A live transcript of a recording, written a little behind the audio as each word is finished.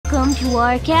Welcome to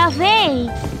our cafe.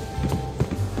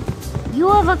 You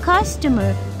have a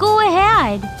customer. Go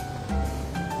ahead.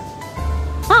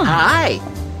 Hi.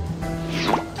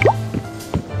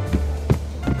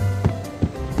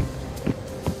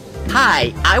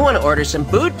 Hi, I want to order some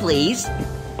food, please.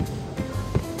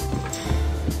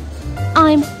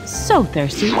 I'm so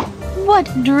thirsty. What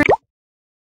drink?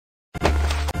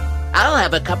 I'll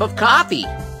have a cup of coffee.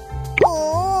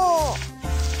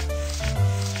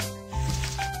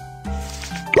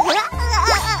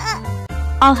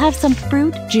 I'll have some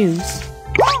fruit juice.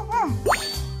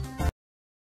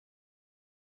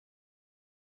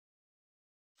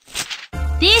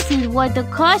 This is what the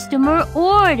customer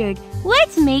ordered.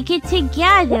 Let's make it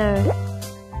together.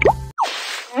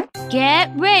 Get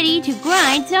ready to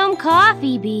grind some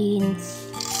coffee beans.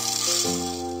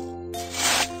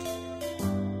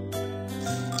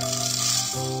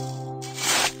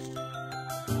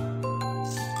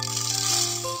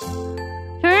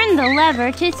 Turn the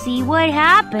lever to see what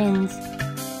happens.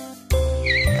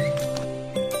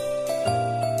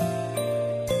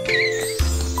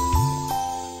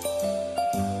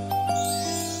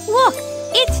 Look,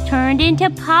 it's turned into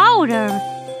powder.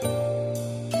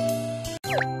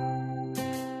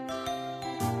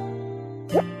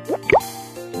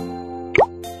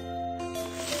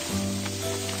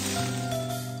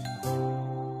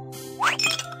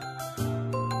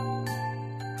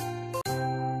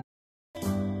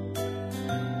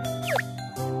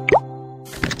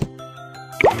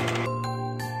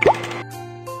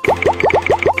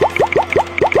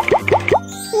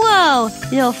 Whoa,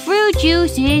 the fruit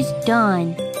juice is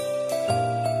done.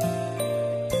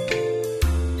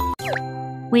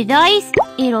 With ice,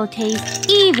 it'll taste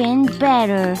even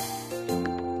better.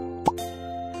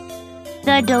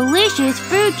 The delicious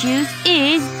fruit juice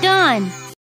is done.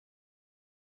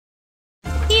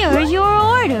 Here's your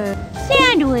order.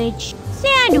 Sandwich,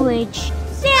 sandwich,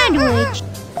 sandwich.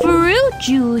 Fruit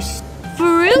juice,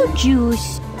 fruit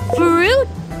juice, fruit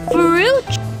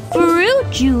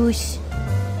juice.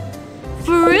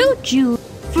 Fruit juice,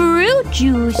 fruit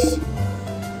juice,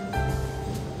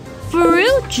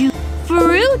 fruit juice,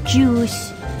 fruit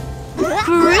juice,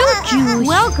 fruit juice.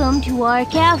 Welcome to our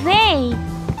cafe.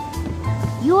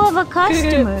 You have a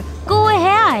customer. Go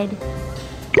ahead.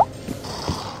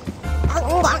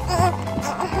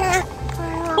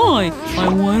 Hi,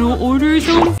 I want to order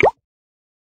some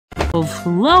of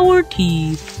flower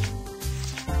tea.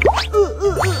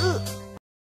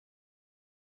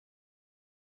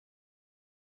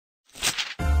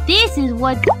 This is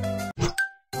what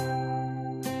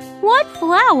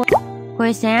flower?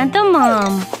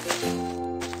 Chrysanthemum.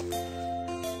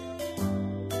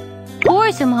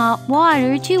 Pour some hot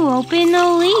water to open the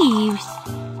leaves.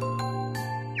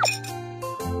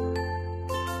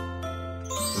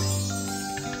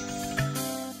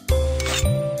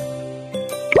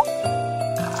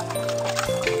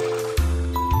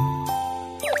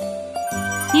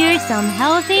 Here's some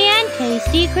healthy and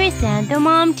tasty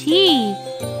chrysanthemum tea.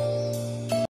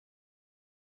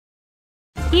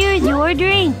 Here's your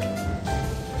drink.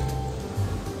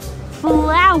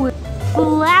 Flower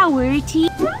tea.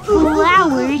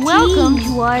 Flower tea. Welcome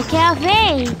to our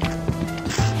cafe.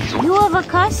 You have a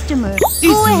customer.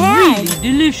 Go ahead. It's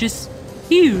really delicious.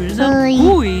 Here's a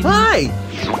coin. Hi.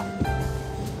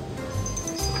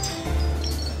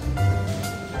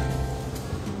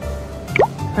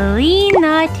 Clean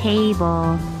the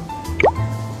table.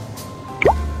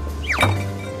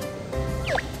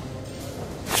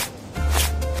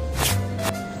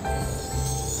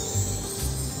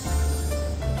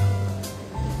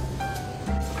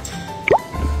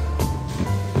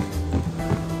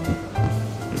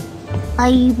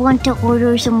 I want to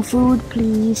order some food,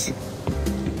 please.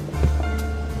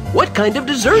 What kind of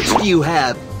desserts do you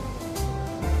have?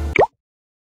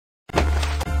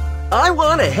 I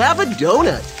want to have a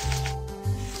donut.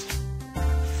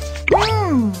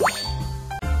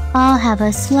 I'll have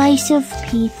a slice of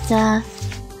pizza.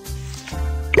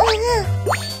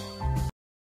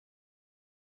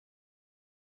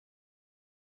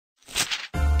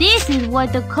 This is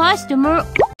what the customer...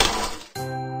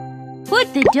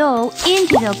 Put the dough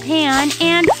into the pan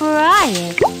and fry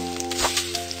it.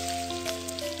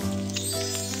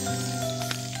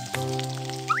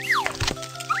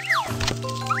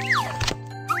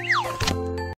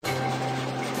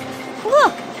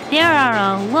 Look, there are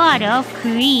a lot of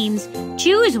creams.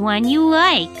 Choose one you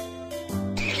like.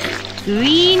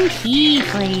 Green tea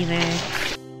flavor.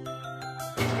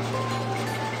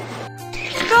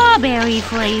 Strawberry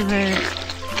flavor.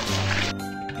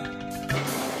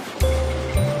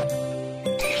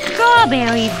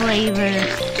 Strawberry flavor.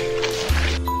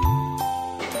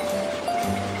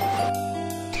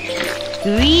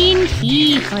 green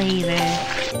tea flavor.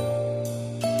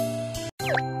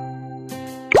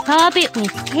 Top it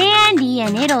with candy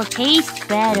and it'll taste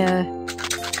better.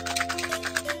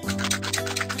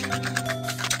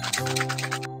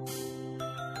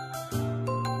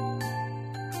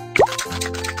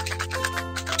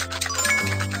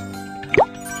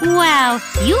 Wow,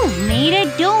 you've made a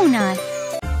donut.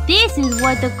 This is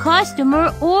what the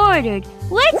customer ordered.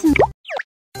 Let's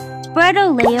spread a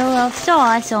layer of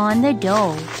sauce on the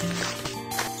dough.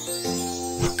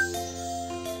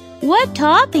 What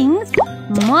toppings?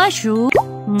 Mushroom,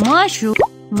 mushroom,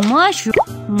 mushroom,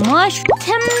 mushroom,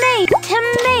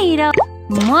 tomato,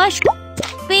 mushroom,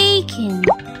 bacon.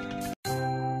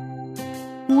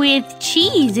 With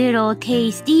cheese, it'll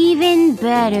taste even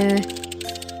better.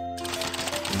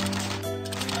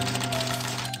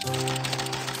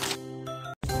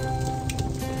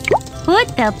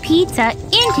 Put the pizza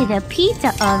into the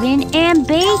pizza oven and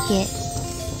bake it.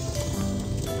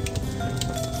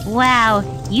 Wow,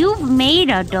 you've made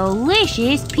a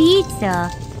delicious pizza.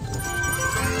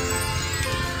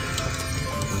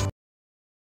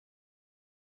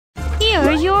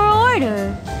 Here's your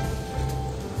order.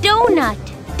 Donut,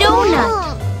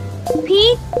 donut.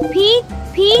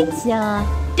 Pizza.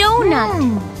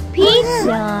 Donut,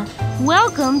 pizza.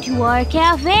 Welcome to our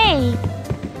cafe.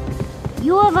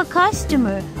 You have a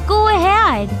customer. Go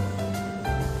ahead.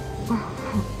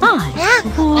 Hi,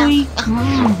 boy.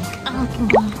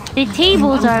 The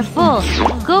tables are full.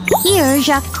 Go. Here's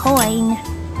a coin.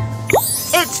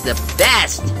 It's the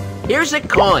best. Here's a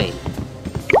coin.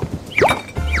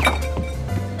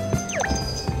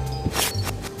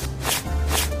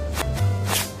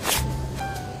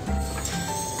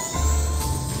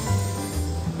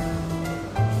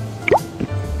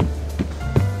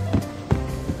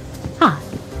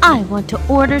 I want to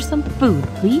order some food,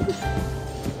 please.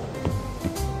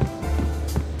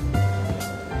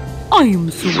 I am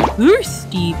so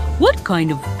thirsty. What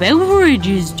kind of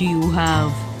beverages do you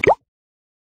have?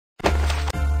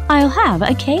 I'll have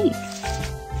a cake.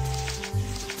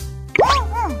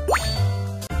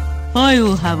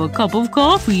 I'll have a cup of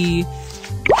coffee.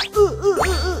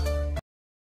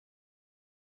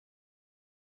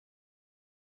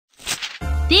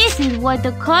 This is what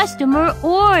the customer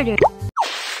ordered.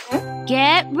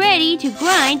 Get ready to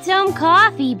grind some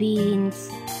coffee beans.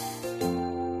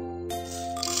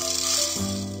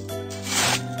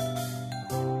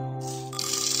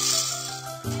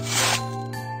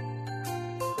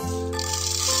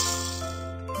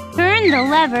 Turn the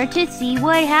lever to see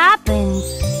what happens.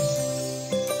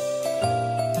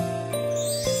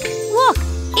 Look,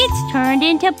 it's turned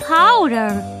into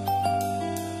powder.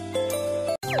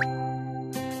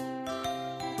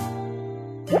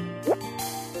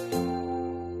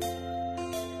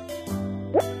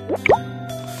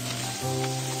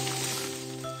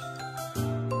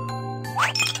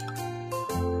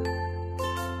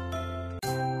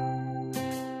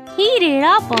 Heat it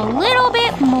up a little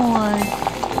bit more.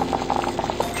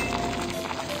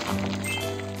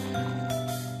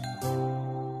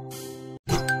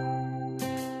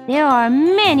 There are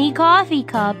many coffee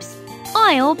cups.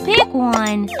 I'll pick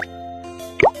one.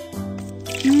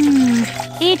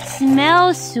 It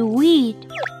smells sweet.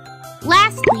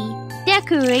 Lastly,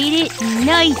 decorate it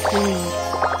nicely.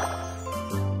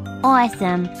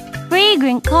 Awesome.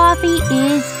 Fragrant coffee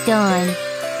is done.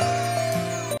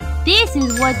 This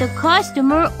is what the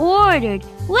customer ordered.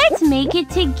 Let's make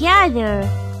it together.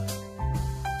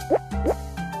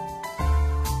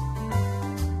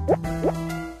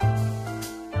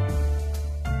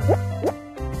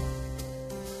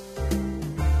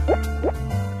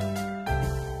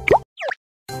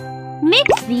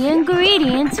 Mix the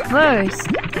ingredients first.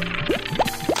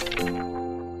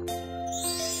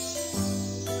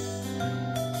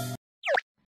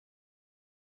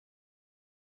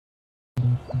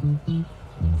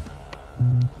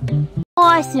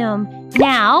 Awesome!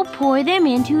 Now pour them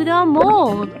into the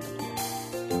mold.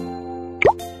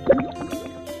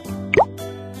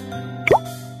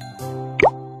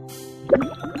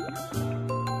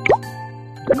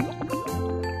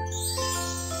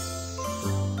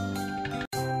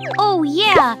 Oh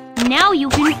yeah! Now you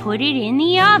can put it in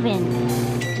the oven.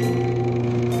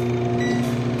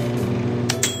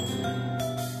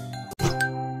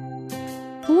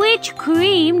 Which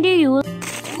cream do you like?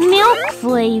 Milk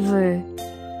flavor.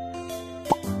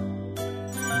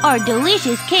 Our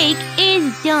delicious cake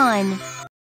is done.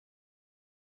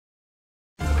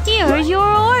 Here's your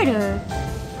order.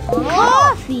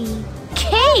 Coffee.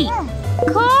 Cake.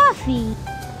 Coffee.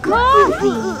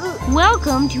 Coffee.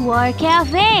 Welcome to our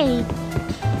cafe.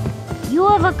 You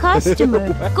have a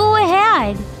customer. Go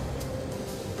ahead.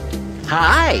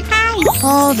 Hi.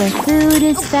 All the food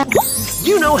is fast.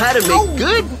 You know how to make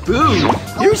good food.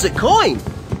 Here's a coin.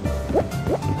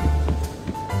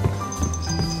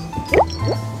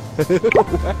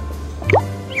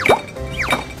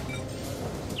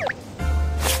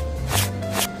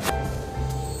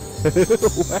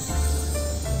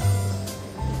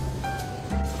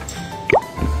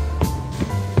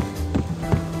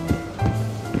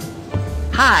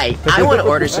 Hi, I want to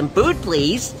order some food,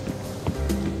 please.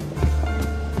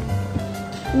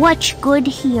 What's good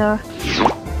here?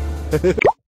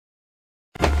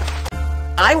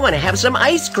 I want to have some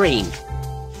ice cream.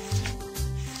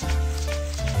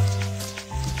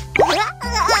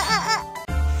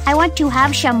 I want to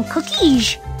have some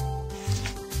cookies.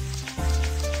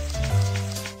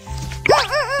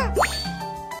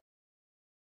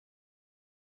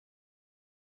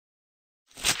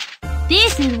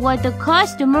 This is what the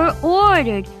customer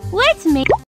ordered. Let's make...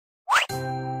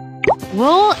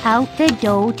 Roll out the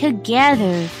dough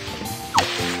together.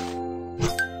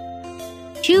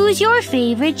 Choose your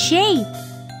favorite shape.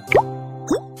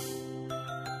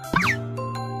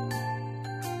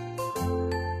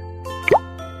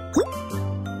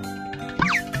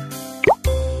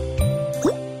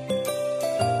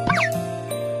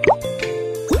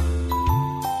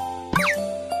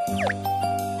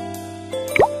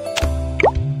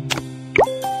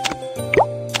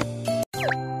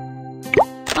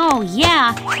 Oh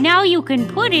yeah, now you can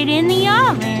put it in the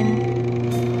oven.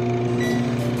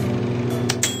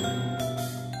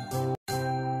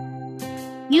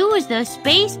 Use the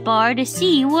space bar to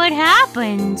see what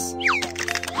happens.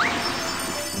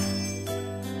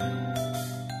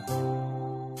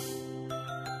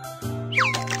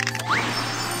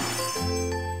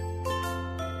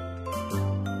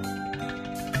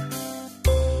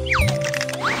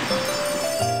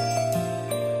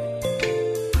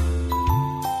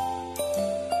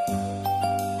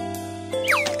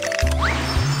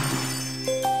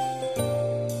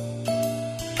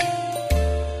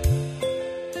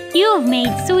 You've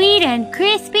made sweet and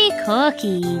crispy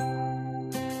cookies.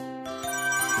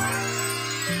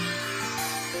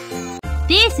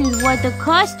 This is what the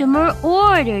customer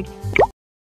ordered.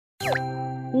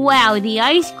 Wow, the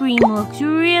ice cream looks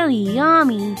really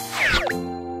yummy.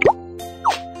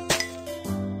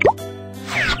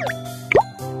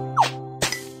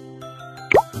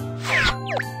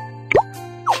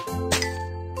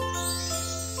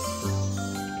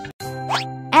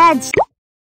 Add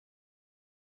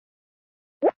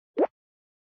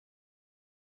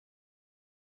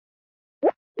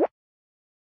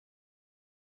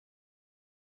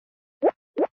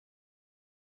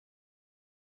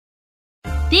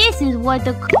This is what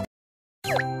the...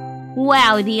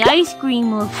 Wow, the ice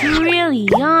cream looks really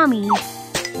yummy.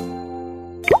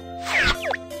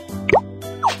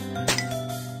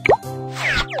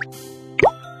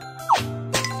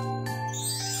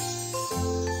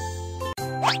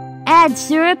 Add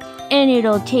syrup and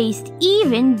it'll taste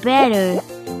even better.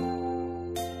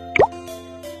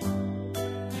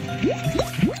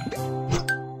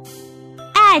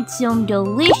 Add some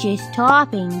delicious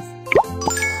toppings.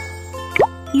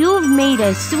 You've made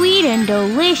a sweet and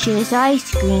delicious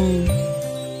ice cream.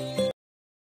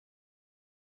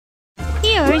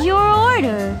 Here's your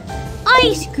order.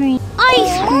 Ice cream,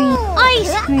 ice cream,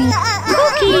 ice cream,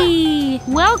 cookie!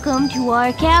 Welcome to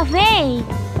our cafe.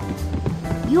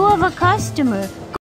 You have a customer.